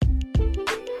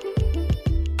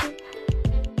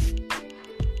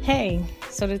Hey,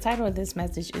 so the title of this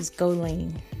message is Go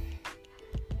Lean.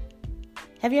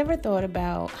 Have you ever thought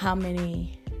about how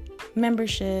many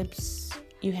memberships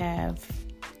you have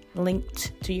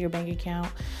linked to your bank account?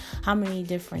 How many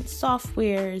different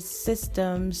softwares,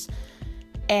 systems,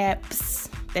 apps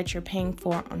that you're paying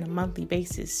for on a monthly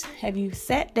basis? Have you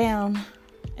sat down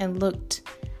and looked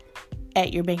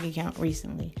at your bank account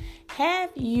recently?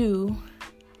 Have you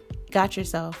got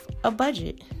yourself a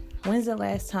budget? When's the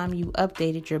last time you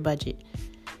updated your budget?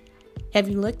 Have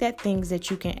you looked at things that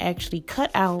you can actually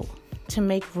cut out to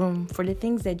make room for the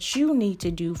things that you need to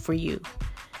do for you?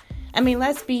 I mean,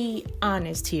 let's be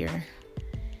honest here.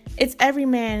 It's every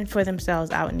man for themselves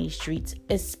out in these streets,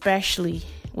 especially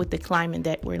with the climate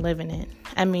that we're living in.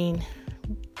 I mean,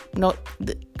 no,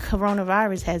 the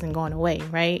coronavirus hasn't gone away,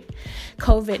 right?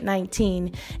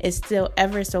 COVID-19 is still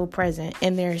ever so present,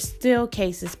 and there's still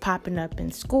cases popping up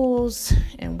in schools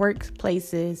and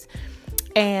workplaces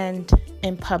and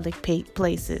in public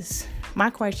places. My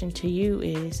question to you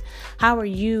is, how are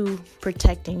you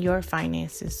protecting your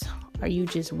finances? Are you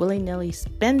just willy-nilly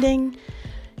spending?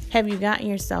 Have you gotten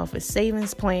yourself a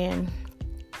savings plan?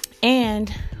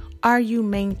 And are you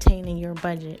maintaining your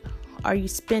budget? Are you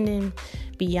spending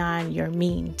beyond your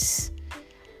means?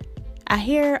 I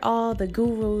hear all the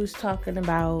gurus talking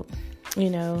about,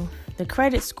 the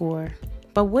credit score.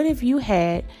 But what if you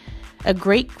had a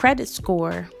great credit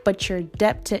score, but your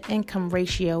debt to income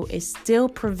ratio is still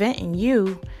preventing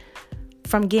you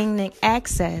from gaining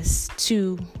access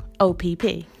to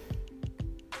OPP?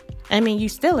 I mean, you're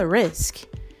still a risk.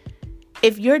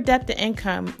 If your debt to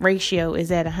income ratio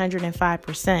is at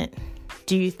 105%,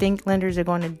 do you think lenders are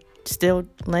going to still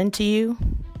lend to you?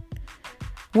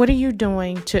 What are you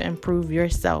doing to improve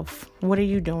yourself? What are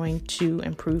you doing to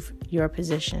improve your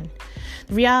position?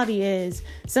 The reality is,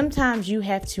 sometimes you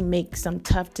have to make some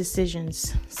tough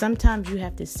decisions. Sometimes you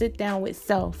have to sit down with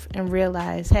self and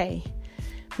realize, hey,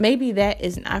 maybe that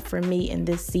is not for me in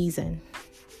this season.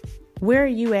 Where are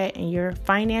you at in your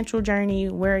financial journey?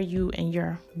 Where are you in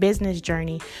your business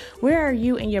journey? Where are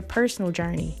you in your personal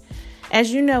journey?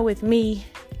 As you know, with me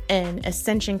and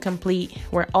Ascension Complete,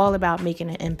 we're all about making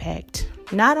an impact,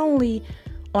 not only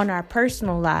on our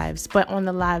personal lives, but on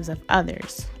the lives of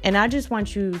others. And I just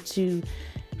want you to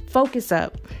focus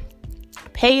up,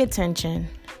 pay attention,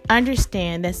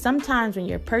 understand that sometimes when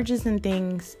you're purchasing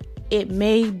things, it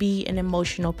may be an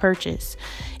emotional purchase.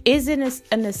 Is it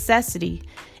a necessity?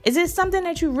 Is it something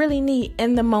that you really need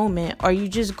in the moment, or are you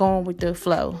just going with the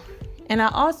flow? And I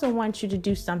also want you to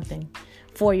do something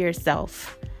for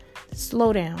yourself.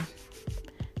 Slow down.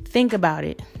 Think about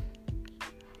it.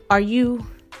 Are you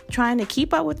trying to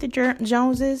keep up with the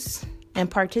Joneses and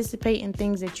participate in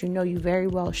things that you know you very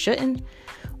well shouldn't?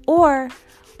 Or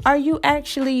are you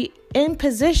actually in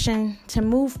position to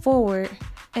move forward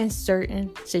in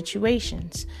certain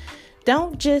situations?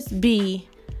 Don't just be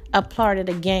a part of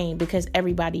the game because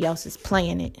everybody else is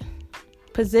playing it.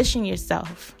 Position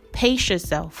yourself. Pace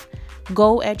yourself.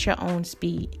 Go at your own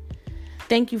speed.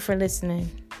 Thank you for listening.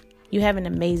 You have an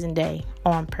amazing day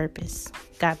on purpose.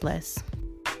 God bless.